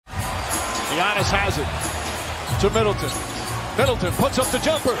Giannis has it to Middleton. Middleton puts up the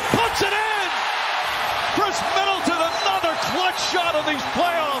jumper, puts it in! Khris Middleton, another clutch shot in these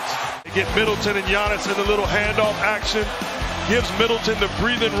playoffs. They get Middleton and Giannis in a little handoff action. Gives Middleton the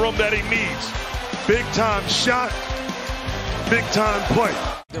breathing room that he needs. Big time shot, big time play.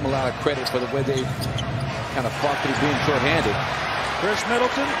 Give them a lot of credit for the way they kind of fought through being short-handed. Khris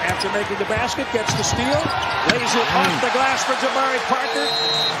Middleton, after making the basket, gets the steal, lays it off the glass for Jabari Parker.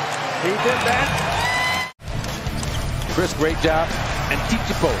 He did that. Khris, great job. And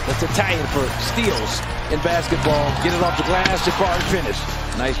Tichipo, that's Italian for steals in basketball. Get it off the glass, Jabari finish.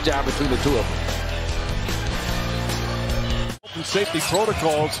 Nice job between the two of them. Safety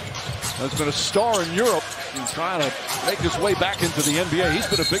protocols has been a star in Europe. He's trying to make his way back into the NBA. He's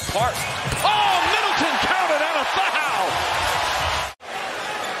been a big part. Oh, Middleton counted and a foul!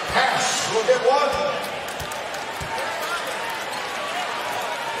 Pass, we'll get one.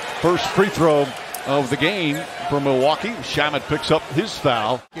 First free throw of the game for Milwaukee. Shamet picks up his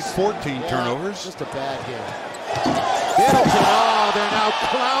foul. 14 turnovers. Just a bad hit. Middleton, oh, they're now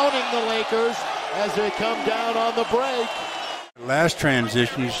clowning the Lakers as they come down on the break. Last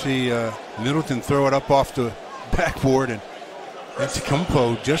transition, you see Middleton throw it up off the backboard, and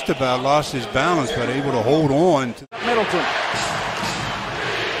Antetokounmpo just about lost his balance, but able to hold on. Middleton.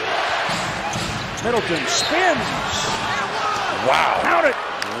 Middleton spins. Wow. Count it.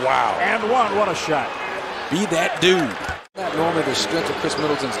 Wow. And one. What a shot. Be that dude. Not normally the strength of Khris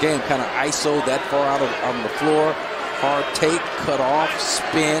Middleton's game. Kind of ISO that far out on the floor. Hard take, cut off,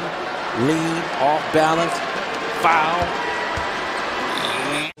 spin, lean, off balance, foul.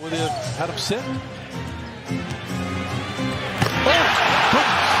 With it, had him sit.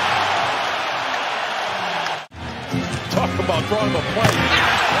 Talk about drawing a play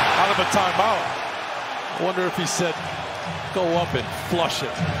out of a timeout. I wonder if he said, go up and flush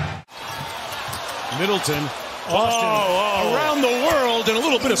it. Middleton, around the world and a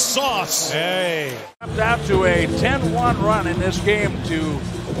little bit of sauce. Hey. Comes out to a 10-1 run in this game to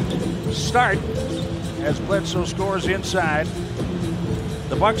start as Bledsoe scores inside.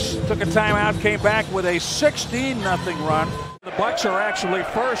 The Bucks took a timeout, came back with a 16-0 run. The Bucks are actually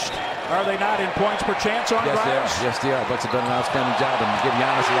first, are they not, in points per chance on drives? Yes, they are. Bucks have done an outstanding job, and give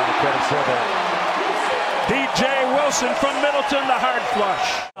Giannis a lot of credit for that. DJ Wilson from Middleton, the hard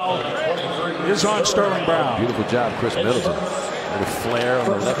flush is on Sterling Brown. Beautiful job, Khris Middleton. Little flare on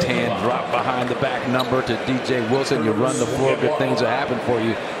the left hand, drop behind the back number to DJ Wilson. You run the floor, good things will happen for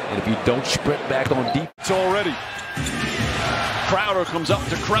you. And if you don't sprint back on deep. It's already. Crowder comes up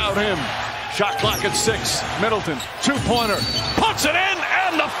to crowd him. Shot clock at 6. Middleton, two-pointer, puts it in,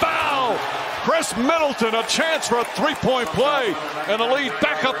 and the foul! Khris Middleton, a chance for a three-point play, and the lead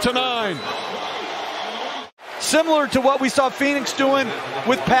back up to 9. Similar to what we saw Phoenix doing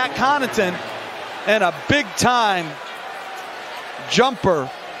with Pat Connaughton, and a big-time jumper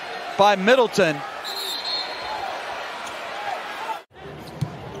by Middleton.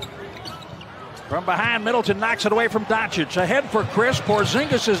 From behind, Middleton knocks it away from Doncic. Ahead for Khris.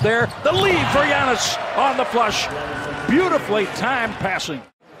 Porzingis is there. The lead for Giannis on the flush. Beautifully timed passing.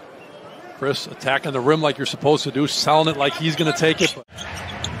 Khris attacking the rim like you're supposed to do, selling it like he's going to take it.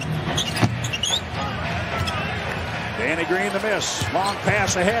 Danny Green the miss. Long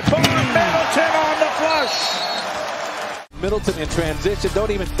pass ahead. Boom! Middleton on the flush. Middleton in transition.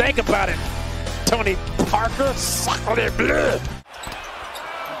 Don't even think about it. Tony Parker, sacre bleu.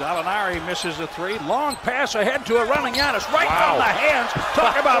 Gallinari misses a three. Long pass ahead to a running Giannis. Right from the hands.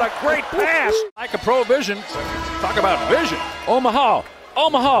 Talk about a great pass. Like a pro vision. Talk about vision. Omaha.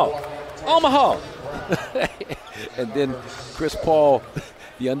 And then Chris Paul,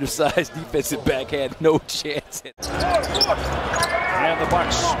 the undersized defensive back, had no chance. And the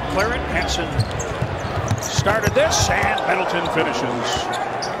Bucks clear it. Henson started this, and Middleton finishes.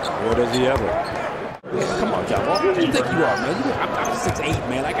 What does he ever? Come on, John. Who do you think you are, man? I'm 6'8",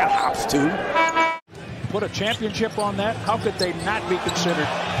 man. I got hops, too. Put a championship on that. How could they not be considered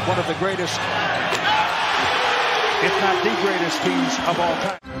one of the greatest, if not the greatest teams of all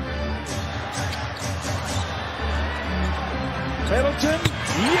time? Middleton,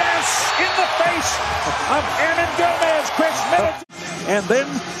 yes, in the face of Hernan Gomez. Khris Middleton. And then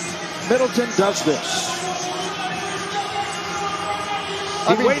Middleton does this.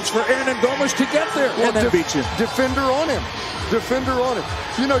 He waits for Hernan Gomez to get there and then beats him. Defender on him.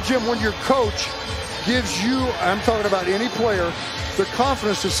 You know, Jim, when your coach gives you, I'm talking about any player, the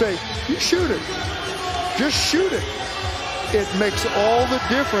confidence to say, you shoot it. Just shoot it. It makes all the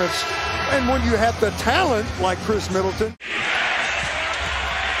difference. And when you have the talent like Khris Middleton.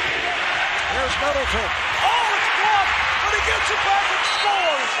 There's Middleton. Oh, it's blocked, but he gets it back and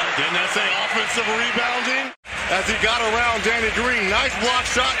scores. Getting I say offensive rebounding as he got around Danny Green. Nice block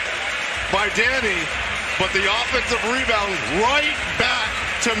shot by Danny, but the offensive rebound right back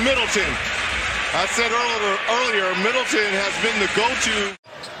to Middleton. I said earlier, Middleton has been the go-to.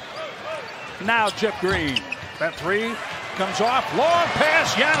 Now Jeff Green. That three comes off. Long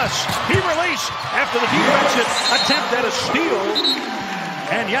pass, Giannis. He released after the defensive attempt at a steal.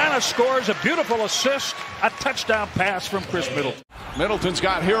 And Giannis scores a beautiful assist. A touchdown pass from Khris Middleton. Middleton's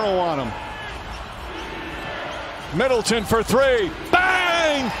got hero on him. Middleton for three.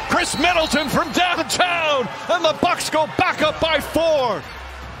 Bang! Khris Middleton from downtown. And the Bucks go back up by 4.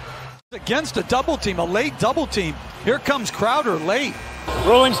 Against a double team, a late double team. Here comes Crowder late.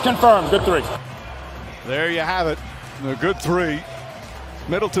 Ruling's confirmed. Good three. There you have it. A good three.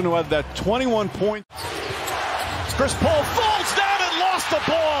 Middleton, who had that 21 point. Chris Paul falls down and lost the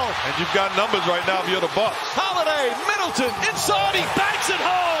ball. And you've got numbers right now if you're the Bucks. Holiday, Middleton, inside, he banks it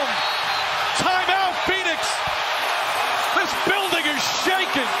home. Timeout, Phoenix. This building is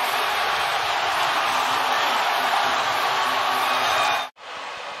shaking.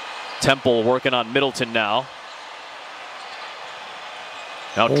 Temple working on Middleton now.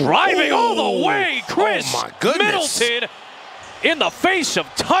 Now driving all the way, Khris Middleton in the face of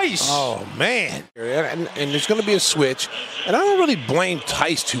Tice. Oh, man. And there's going to be a switch. And I don't really blame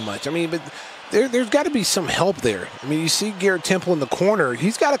Tice too much. I mean, but there's got to be some help there. I mean, you see Garrett Temple in the corner.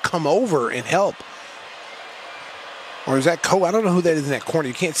 He's got to come over and help. Or is that Cole? I don't know who that is in that corner.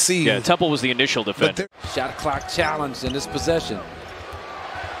 You can't see. Yeah, Temple was the initial defender. Shot clock challenge in this possession.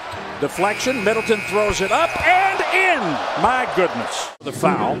 Deflection. Middleton throws it up and in. My goodness. The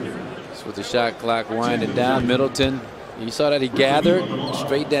foul. That's with the shot clock winding down. Middleton, you saw that he gathered,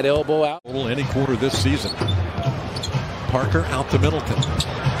 straightened that elbow out. Any quarter this season. Parker out to Middleton.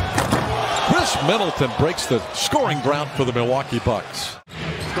 Khris Middleton breaks the scoring drought for the Milwaukee Bucks.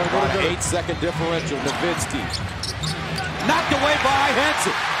 8-second differential. Nowitzki. Knocked away by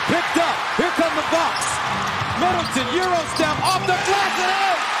Henson. Picked up. Here come the Bucks. Middleton, Euro step off the glass and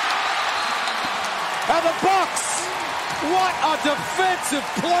out. And the Bucks, what a defensive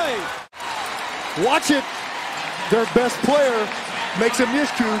play. Watch it. Their best player makes a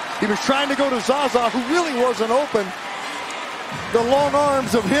miscue. He was trying to go to Zaza, who really wasn't open. The long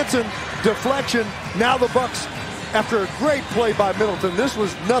arms of Henson, deflection. Now the Bucks, after a great play by Middleton. This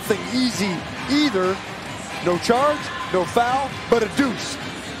was nothing easy either. No charge, no foul, but a deuce.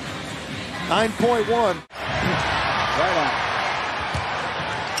 9.1. Right on.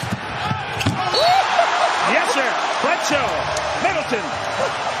 Yes, sir. Bledsoe, Middleton,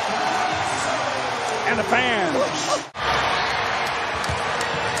 and the fans.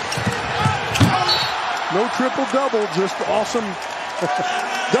 No triple-double, just awesome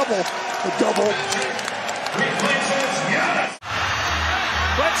double.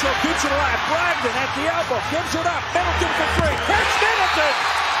 Bledsoe keeps it alive. Brogdon at the elbow, gives it up. Middleton for three. Khris Middleton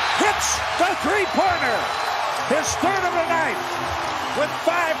hits the three-pointer. His third of the night with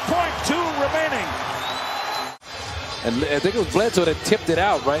 5.2 remaining. And I think it was Bledsoe that tipped it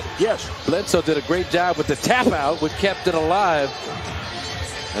out, right? Yes. Bledsoe did a great job with the tap out, which kept it alive.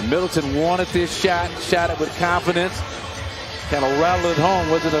 And Middleton wanted this shot it with confidence. Kind of rattled it home.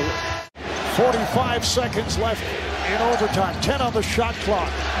 Was it a 45 seconds left in overtime. 10 on the shot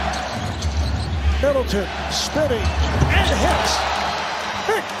clock. Middleton spinning and hits.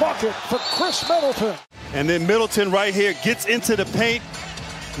 Big bucket for Khris Middleton. And then Middleton right here gets into the paint.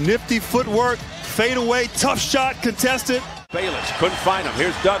 Nifty footwork. Fade away, tough shot, contested. Bayless couldn't find him.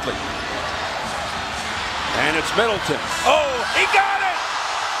 Here's Dudley. And it's Middleton. Oh, he got it!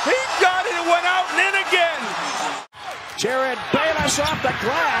 He got it! It went out and in again! Jared Bayless off the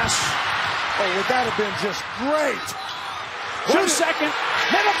glass. Oh, would that have been just great? 2 seconds.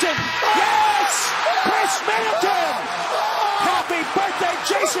 Middleton! Yes! Khris Middleton! Happy birthday,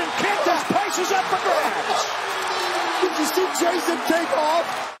 Jason Kidd. This place is up for grabs. Did you see Jason take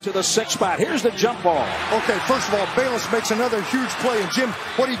off? To the 6th spot. Here's the jump ball. Okay, first of all, Bayless makes another huge play. And Jim,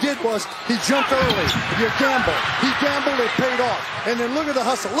 what he did was he jumped early. You gamble. He gambled, it paid off. And then look at the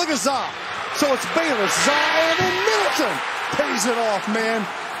hustle. Look at Za. So it's Bayless, Za, and then Middleton pays it off, man.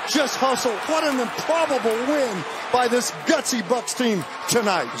 Just hustle. What an improbable win by this gutsy Bucks team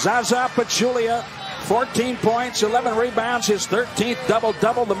tonight. Zaza Pachulia, 14 points, 11 rebounds, his 13th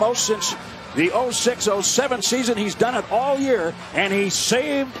double-double, the most since the 06-07 season. He's done it all year, and he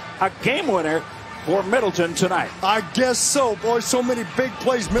saved a game winner for Middleton tonight. I guess so, boys. So many big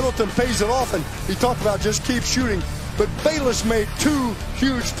plays. Middleton pays it off, and he talked about just keep shooting. But Bayless made 2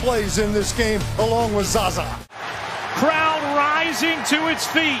 huge plays in this game, along with Zaza. Crowd rising to its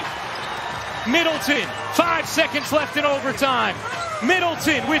feet. Middleton, 5 seconds left in overtime.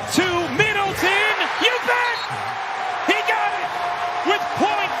 Middleton with 2. Middleton, you bet! He got it with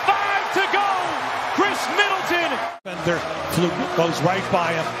 .5 to go. Khris Middleton. Defender goes right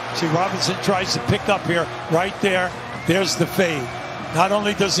by him. See, Robinson tries to pick up here, right there. There's the fade. Not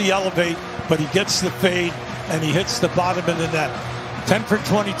only does he elevate, but he gets the fade and he hits the bottom of the net. 10 for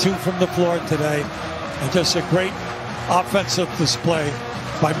 22 from the floor today, and just a great offensive display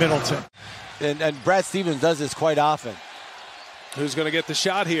by Middleton. And Brad Stevens does this quite often. Who's going to get the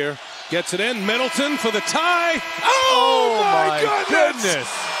shot here? Gets it in. Middleton for the tie. Oh my goodness!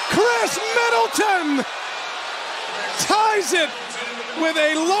 Khris Middleton ties it with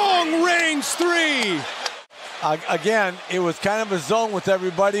a long-range 3. Again, it was kind of a zone with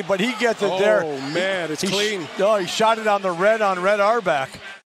everybody, but he gets it there. Oh, man, it's clean. He shot it on the red-on-red R back.